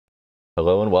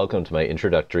Hello and welcome to my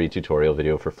introductory tutorial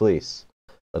video for Fleece.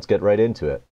 Let's get right into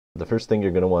it. The first thing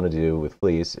you're going to want to do with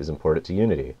Fleece is import it to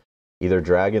Unity. Either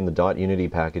drag in the .unity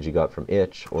package you got from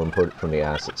itch or import it from the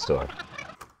asset store.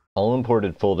 All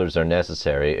imported folders are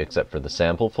necessary except for the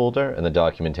sample folder and the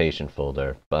documentation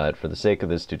folder, but for the sake of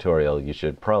this tutorial you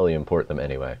should probably import them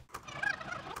anyway.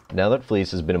 Now that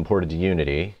Fleece has been imported to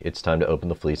Unity, it's time to open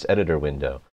the Fleece editor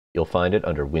window. You'll find it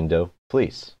under Window,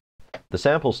 Fleece. The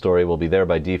sample story will be there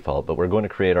by default, but we're going to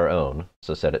create our own,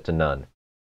 so set it to None.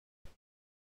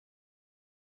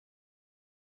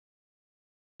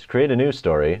 To create a new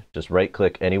story, just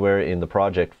right-click anywhere in the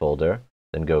project folder,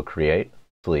 then go Create,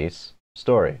 Fleece,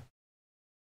 Story.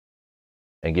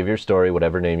 And give your story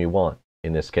whatever name you want.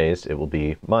 In this case, it will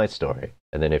be My Story.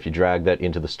 And then if you drag that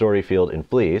into the story field in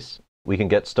Fleece, we can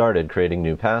get started creating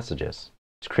new passages.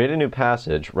 To create a new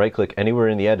passage, right-click anywhere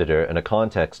in the editor and a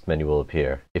context menu will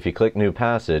appear. If you click New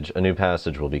Passage, a new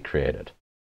passage will be created.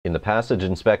 In the passage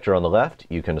inspector on the left,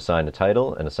 you can assign a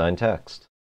title and assign text.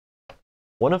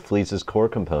 One of Fleece's core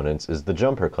components is the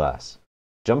jumper class.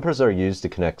 Jumpers are used to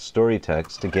connect story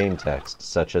text to game text,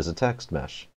 such as a text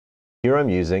mesh. Here I'm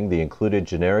using the included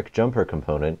generic jumper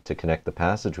component to connect the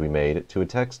passage we made to a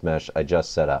text mesh I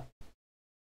just set up.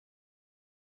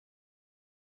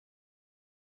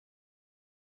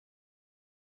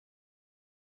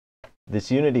 This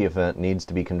Unity event needs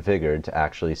to be configured to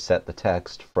actually set the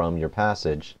text from your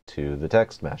passage to the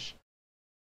text mesh.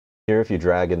 Here, if you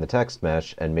drag in the text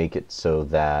mesh and make it so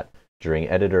that during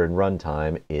editor and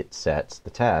runtime it sets the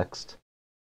text,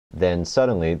 then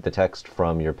suddenly the text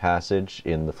from your passage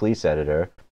in the Fleece editor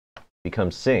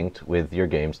becomes synced with your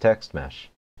game's text mesh.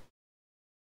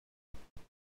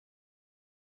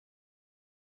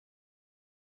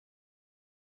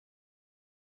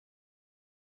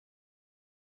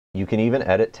 You can even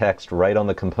edit text right on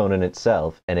the component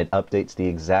itself, and it updates the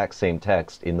exact same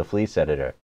text in the Fleece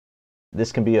editor.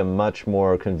 This can be a much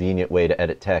more convenient way to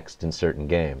edit text in certain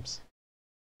games.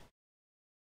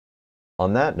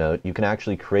 On that note, you can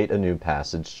actually create a new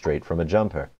passage straight from a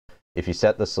jumper. If you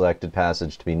set the selected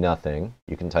passage to be nothing,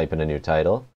 you can type in a new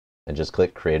title, and just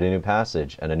click Create a New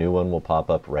Passage, and a new one will pop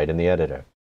up right in the editor.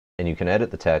 And you can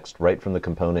edit the text right from the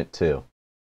component too.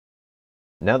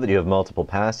 Now that you have multiple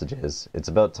passages, it's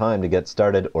about time to get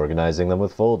started organizing them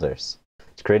with folders.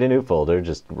 To create a new folder,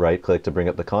 just right-click to bring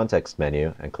up the context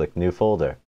menu and click New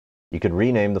Folder. You can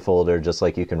rename the folder just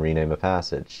like you can rename a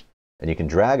passage. And you can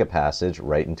drag a passage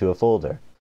right into a folder.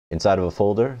 Inside of a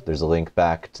folder, there's a link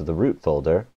back to the root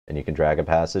folder, and you can drag a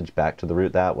passage back to the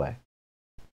root that way.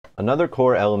 Another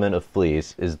core element of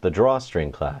Fleece is the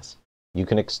Drawstring class. You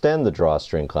can extend the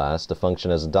Drawstring class to function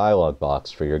as a dialog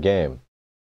box for your game.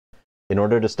 In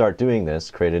order to start doing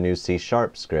this, create a new C#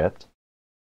 script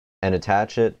and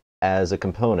attach it as a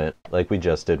component like we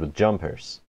just did with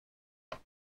jumpers.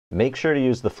 Make sure to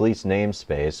use the Fleece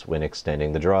namespace when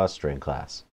extending the Drawstring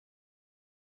class.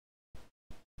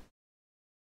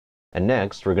 And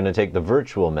next, we're going to take the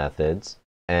virtual methods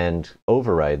and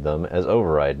override them as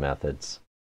override methods.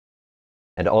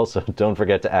 And also, don't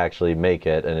forget to actually make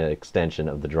it an extension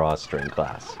of the Drawstring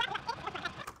class.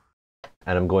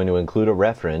 And I'm going to include a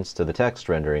reference to the text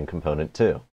rendering component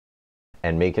too,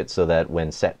 and make it so that when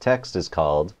setText is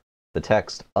called, the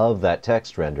text of that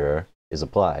text renderer is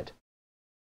applied.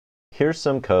 Here's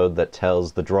some code that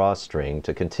tells the drawstring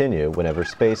to continue whenever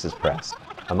space is pressed.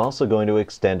 I'm also going to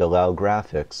extend allow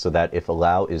graphics so that if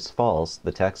allow is false,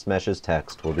 the text mesh's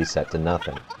text will be set to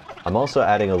nothing. I'm also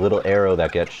adding a little arrow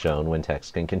that gets shown when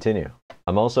text can continue.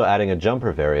 I'm also adding a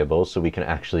jumper variable so we can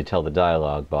actually tell the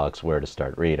dialog box where to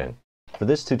start reading. For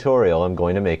this tutorial, I'm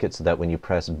going to make it so that when you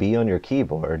press B on your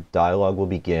keyboard, dialog will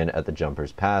begin at the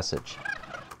jumper's passage.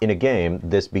 In a game,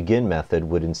 this begin method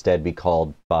would instead be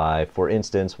called by, for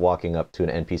instance, walking up to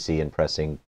an NPC and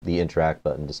pressing the interact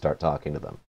button to start talking to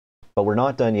them. But we're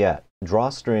not done yet.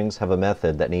 Drawstrings have a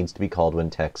method that needs to be called when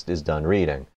text is done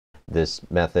reading. This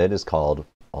method is called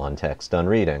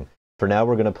onTextDoneReading. For now,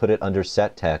 we're going to put it under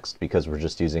setText because we're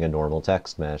just using a normal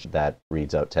text mesh that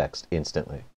reads out text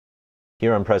instantly.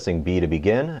 Here I'm pressing B to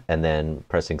begin, and then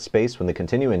pressing space when the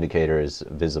continue indicator is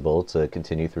visible to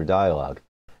continue through dialog.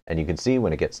 And you can see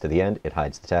when it gets to the end, it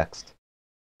hides the text.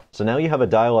 So now you have a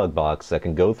dialog box that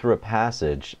can go through a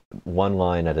passage one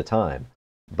line at a time.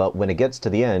 But when it gets to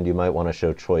the end, you might want to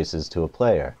show choices to a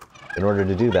player. In order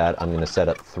to do that, I'm going to set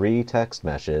up 3 text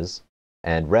meshes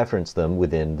and reference them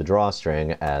within the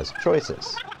drawstring as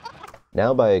choices.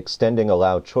 Now by extending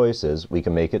allow choices, we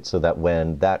can make it so that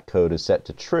when that code is set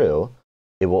to true,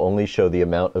 it will only show the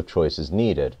amount of choices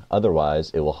needed. Otherwise,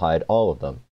 it will hide all of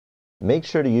them. Make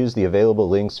sure to use the available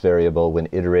links variable when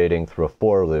iterating through a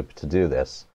for loop to do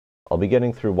this. I'll be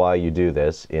getting through why you do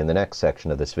this in the next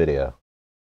section of this video.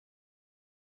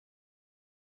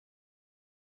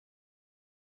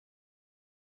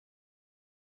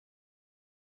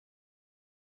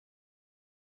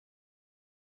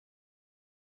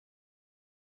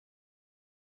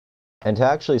 And to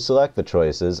actually select the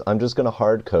choices, I'm just going to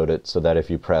hard code it so that if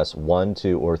you press 1,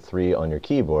 2, or 3 on your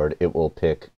keyboard, it will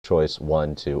pick choice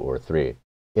 1, 2, or 3.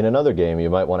 In another game, you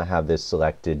might want to have this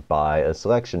selected by a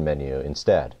selection menu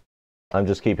instead. I'm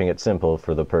just keeping it simple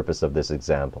for the purpose of this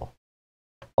example.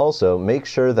 Also, make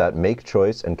sure that make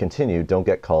choice and continue don't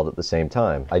get called at the same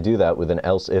time. I do that with an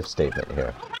else-if statement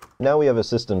here. Now we have a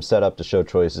system set up to show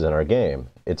choices in our game.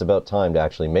 It's about time to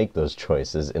actually make those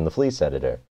choices in the Fleece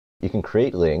editor. You can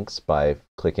create links by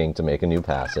clicking to make a new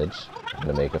passage. I'm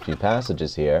going to make a few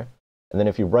passages here. And then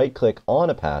if you right-click on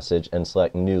a passage and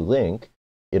select New Link,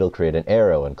 it'll create an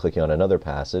arrow, and clicking on another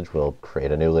passage will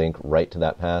create a new link right to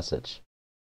that passage.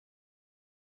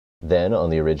 Then, on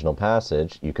the original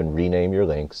passage, you can rename your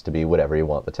links to be whatever you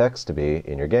want the text to be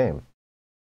in your game.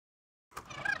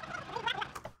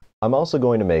 I'm also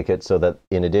going to make it so that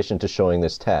in addition to showing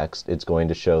this text, it's going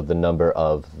to show the number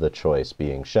of the choice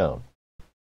being shown.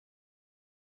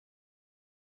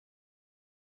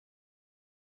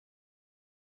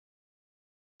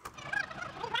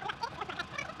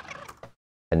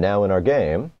 And now in our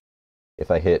game,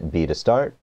 if I hit B to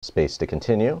start, space to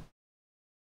continue,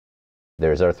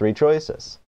 there's our 3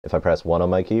 choices. If I press 1 on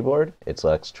my keyboard, it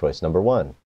selects choice number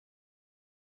 1.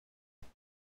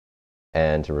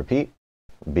 And to repeat,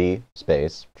 B,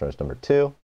 space, choice number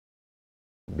 2,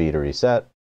 B to reset,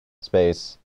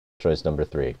 space, choice number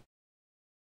 3.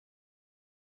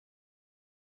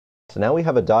 So now we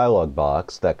have a dialog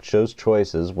box that shows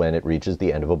choices when it reaches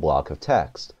the end of a block of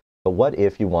text. But what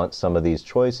if you want some of these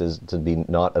choices to be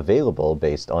not available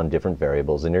based on different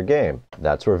variables in your game?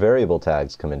 That's where variable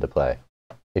tags come into play.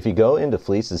 If you go into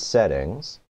Fleece's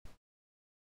settings,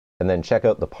 and then check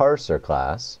out the parser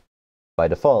class, by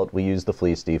default we use the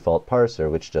Fleece default parser,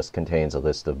 which just contains a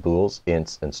list of bools,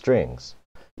 ints, and strings.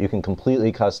 You can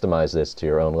completely customize this to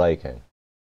your own liking.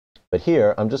 But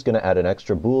here, I'm just going to add an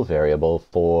extra bool variable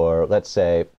for, let's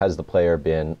say, has the player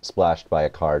been splashed by a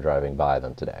car driving by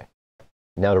them today?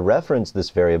 Now to reference this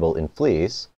variable in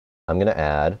Fleece, I'm going to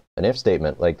add an if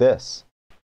statement like this.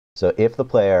 So if the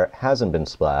player hasn't been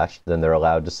splashed, then they're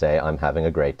allowed to say, I'm having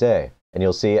a great day. And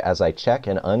you'll see as I check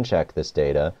and uncheck this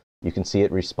data, you can see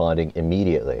it responding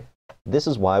immediately. This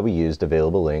is why we used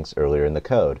available links earlier in the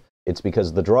code. It's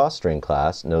because the Drawstring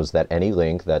class knows that any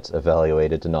link that's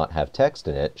evaluated to not have text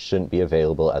in it shouldn't be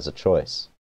available as a choice.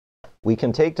 We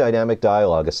can take dynamic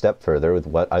dialog a step further with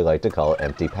what I like to call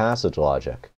empty passage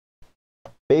logic.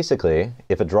 Basically,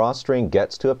 if a drawstring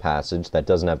gets to a passage that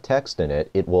doesn't have text in it,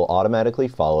 it will automatically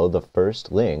follow the first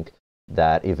link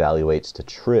that evaluates to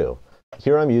true.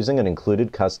 Here I'm using an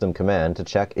included custom command to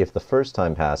check if the first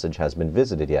time passage has been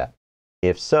visited yet.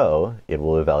 If so, it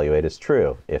will evaluate as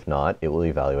true. If not, it will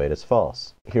evaluate as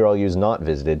false. Here I'll use not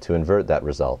visited to invert that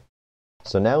result.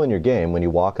 So now in your game, when you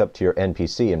walk up to your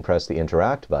NPC and press the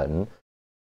interact button,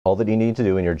 all that you need to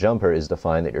do in your jumper is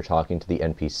define that you're talking to the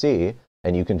NPC,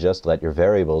 and you can just let your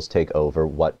variables take over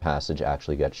what passage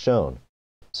actually gets shown.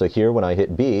 So here when I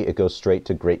hit B, it goes straight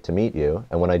to great to meet you,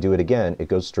 and when I do it again, it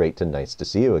goes straight to nice to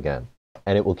see you again.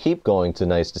 And it will keep going to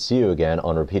nice to see you again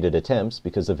on repeated attempts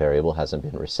because the variable hasn't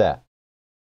been reset.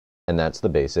 And that's the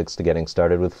basics to getting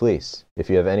started with Fleece. If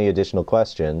you have any additional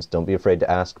questions, don't be afraid to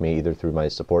ask me either through my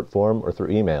support form or through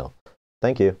email.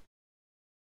 Thank you.